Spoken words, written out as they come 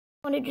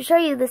Wanted to show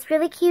you this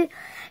really cute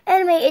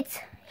anime. It's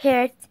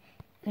here. I'm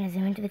gonna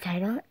zoom into the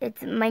title.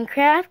 It's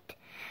Minecraft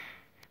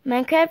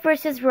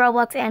versus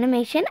Roblox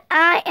animation.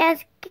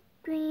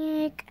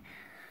 iHasCupquake.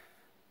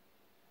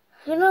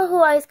 You know who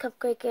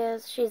iHasCupquake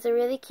is? She's a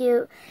really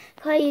cute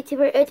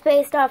YouTuber. It's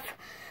based off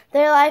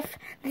their life.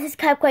 This is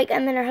Cupquake,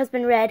 and then her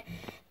husband Red.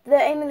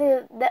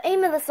 The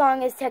aim of the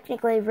song is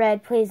technically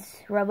Red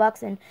plays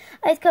Roblox and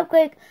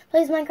iHasCupquake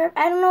plays Minecraft.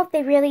 I don't know if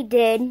they really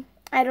did.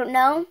 I don't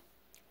know,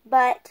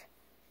 but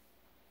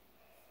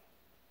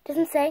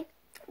doesn't say.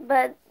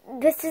 But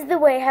this is the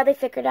way how they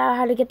figured out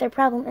how to get their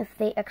problem if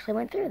they actually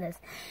went through this.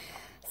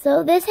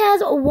 So this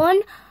has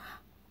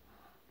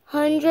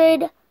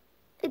 100,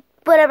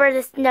 whatever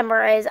this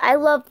number is. I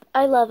love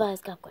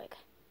iHasCupquake.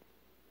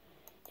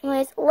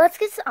 Anyways, let's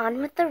get on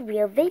with the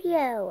real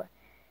video.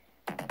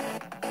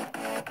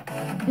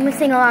 I'm gonna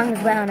sing along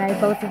as well, and I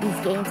have both of these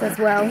games as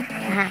well.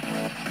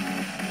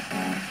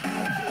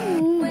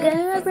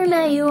 Never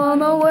met you on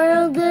the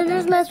world,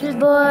 goodness mess was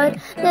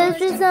bored. There's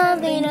just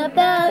something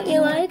about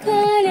you I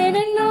couldn't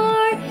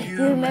ignore.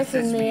 You mess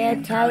with me, I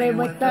tell you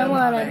what I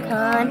wanna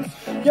con.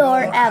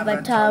 Your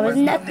avatar was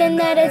nothing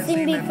that I've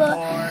seen before.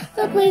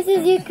 The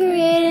places you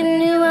created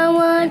new I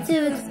want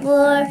to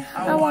explore.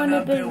 I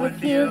wanna be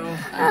with you,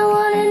 I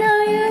wanna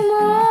know you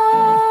more.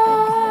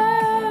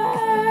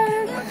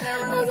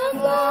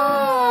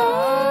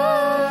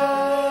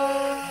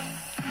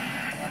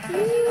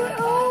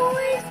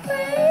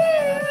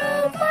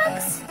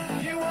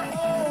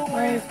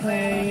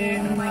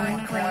 Playing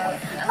Minecraft.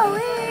 Oh, we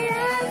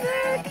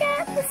never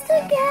get this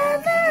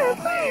together.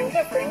 Playing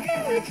different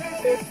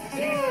images.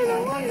 You're the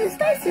one that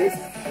spices.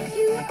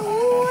 You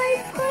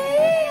always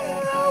playing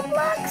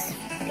Roblox.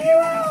 You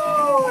are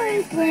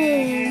always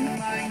playing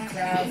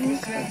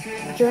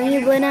Minecraft. Join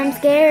you, but I'm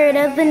scared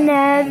of the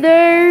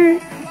nether.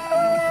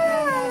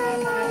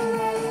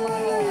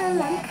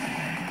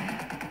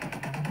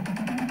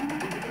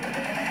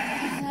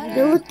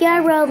 You look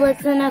at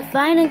Roblox and I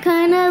find it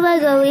kind of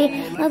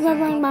ugly. I love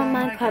my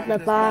Minecraft, the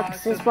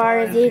box as far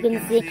as you can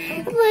see.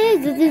 The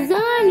place is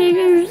designed and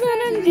you're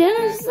and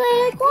just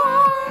like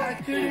what? I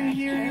couldn't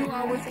hear you,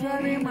 I was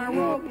playing my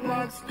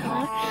Roblox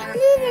card.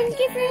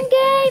 Different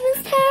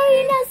games,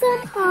 tearing us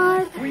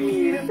apart. We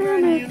need a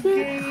brand new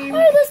game.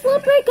 Or this will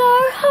break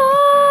our heart.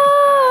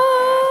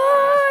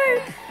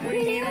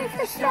 We need a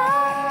fresh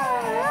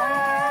start.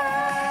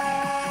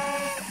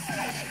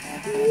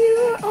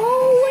 You're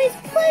always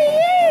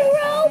playing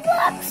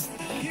Roblox.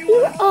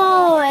 You're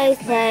always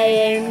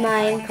playing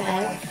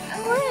Minecraft.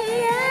 We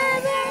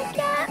never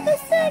get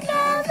this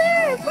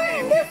together.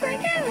 Playing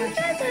different games.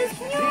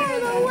 You're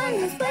the one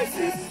who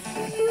spices.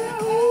 You're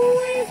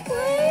always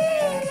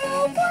playing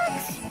Roblox.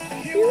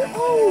 You're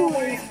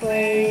always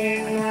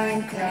playing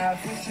Minecraft.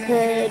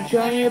 Could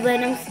join you,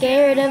 but I'm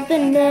scared of the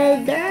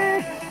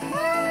nether.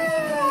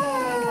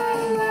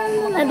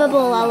 My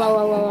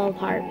bubble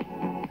part.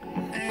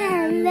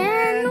 And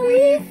then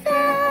we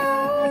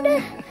found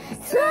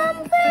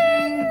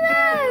something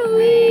that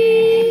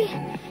we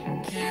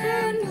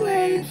can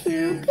play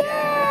together.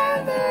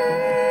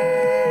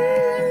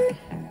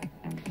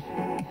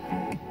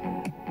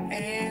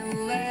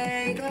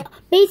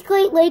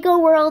 Basically, Lego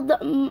World,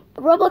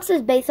 Roblox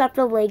is based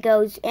after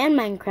Legos and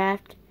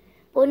Minecraft.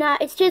 Well,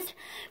 not, it's just,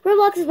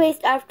 Roblox is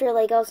based after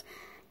Legos,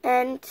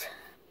 and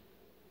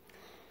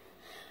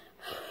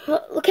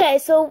okay,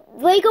 so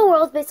Lego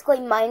World is basically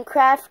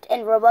Minecraft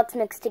and Roblox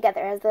mixed together.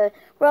 It has the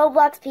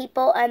Roblox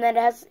people, and then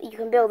you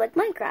can build like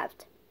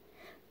Minecraft.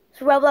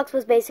 So Roblox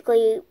was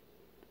basically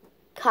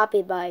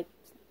copied by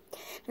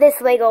this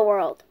Lego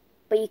World,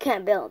 but you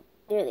can't build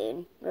really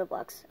in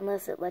Roblox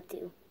unless it lets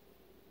you.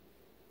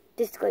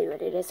 Basically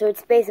what it is. So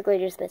it's basically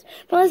just this.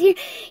 But you're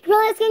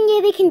probably asking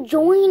if they can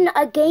join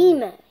a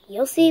game.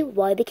 You'll see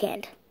why they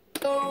can't.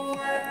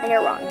 And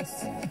you're wrong.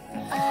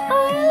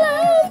 Our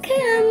love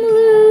can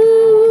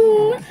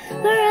bloom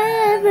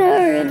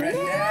forever and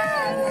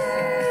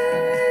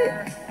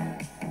ever.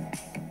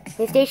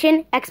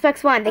 PlayStation,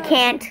 Xbox One, they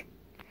can't.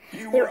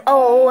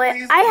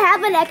 I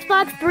have an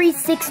Xbox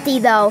 360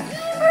 though.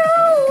 We're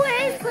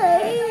always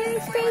playing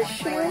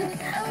PlayStation.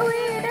 We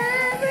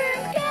never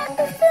get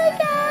this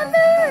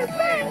together.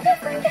 Playing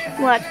different games.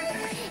 What?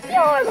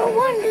 You're the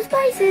one who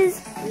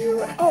spices.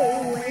 You're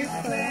always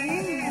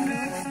playing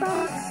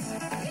Xbox.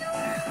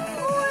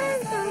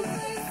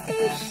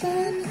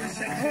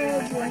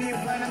 Cause when you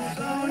play them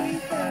slowly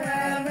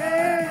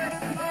forever.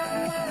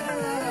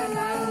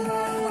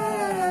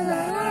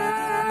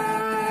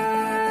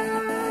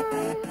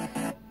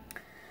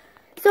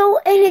 So,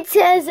 and it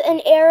says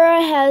an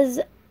era has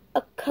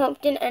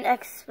accompanied an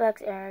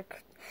Xbox era.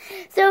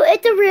 So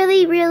it's a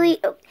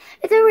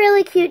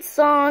really cute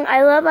song.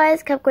 I love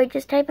iHasCupquake.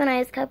 Just type in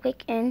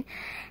iHasCupquake in,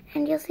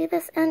 and you'll see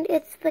this. And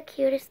it's the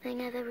cutest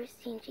thing I've ever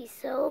seen. She's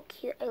so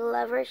cute. I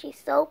love her.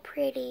 She's so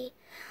pretty.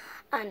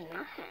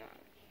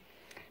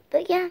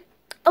 But yeah.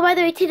 Oh, by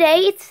the way,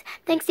 today it's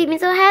Thanksgiving,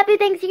 so happy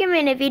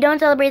Thanksgiving. If you don't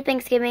celebrate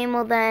Thanksgiving,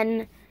 well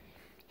then,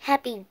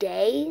 happy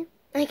day.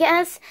 I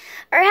guess.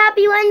 Or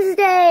Happy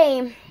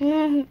Wednesday!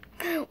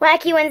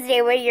 Wacky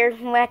Wednesday, wear your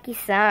wacky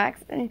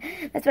socks. And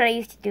that's what I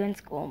used to do in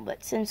school,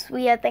 but since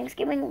we had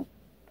Thanksgiving...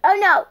 Oh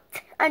no!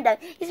 I'm done.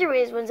 Easter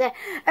is Wednesday.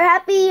 Or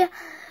Happy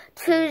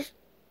Thursday.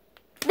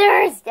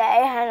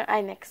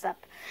 I mix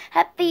up.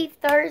 Happy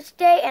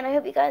Thursday, and I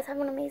hope you guys have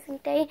an amazing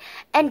day.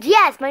 And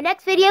yes, my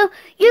next video,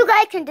 you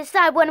guys can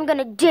decide what I'm going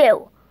to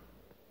do.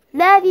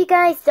 Love you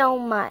guys so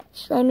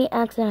much. Let me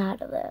exit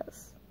out of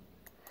this.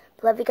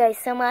 Love you guys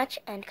so much,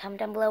 and comment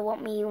down below what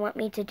you want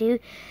me to do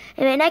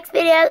in my next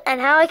video and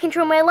how I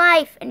control my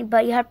life.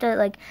 But you have to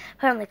like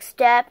put on like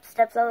steps,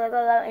 blah, blah, blah,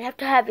 blah, and you have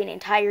to have an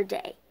entire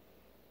day.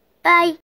 Bye.